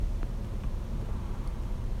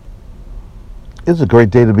It's a great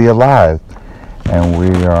day to be alive. And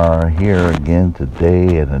we are here again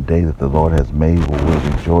today, and a day that the Lord has made where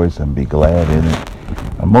we'll rejoice and be glad in it.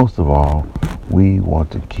 And most of all, we want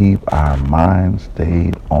to keep our minds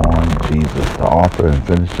stayed on Jesus, the author and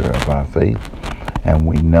finisher of our faith. And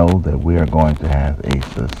we know that we are going to have a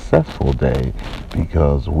successful day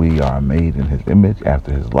because we are made in His image,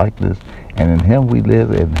 after His likeness, and in Him we live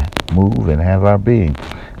and move and have our being.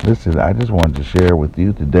 Listen, I just wanted to share with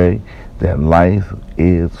you today that life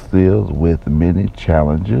is filled with many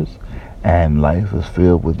challenges and life is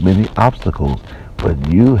filled with many obstacles,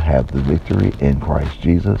 but you have the victory in Christ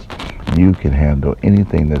Jesus. You can handle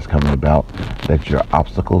anything that's coming about. Let your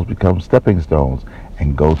obstacles become stepping stones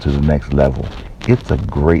and go to the next level. It's a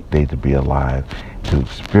great day to be alive, to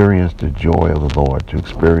experience the joy of the Lord, to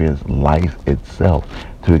experience life itself,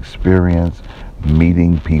 to experience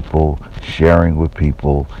meeting people, sharing with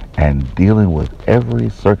people, and dealing with every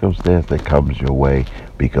circumstance that comes your way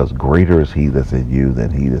because greater is He that's in you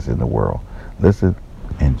than he that's in the world. Listen,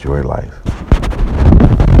 enjoy life.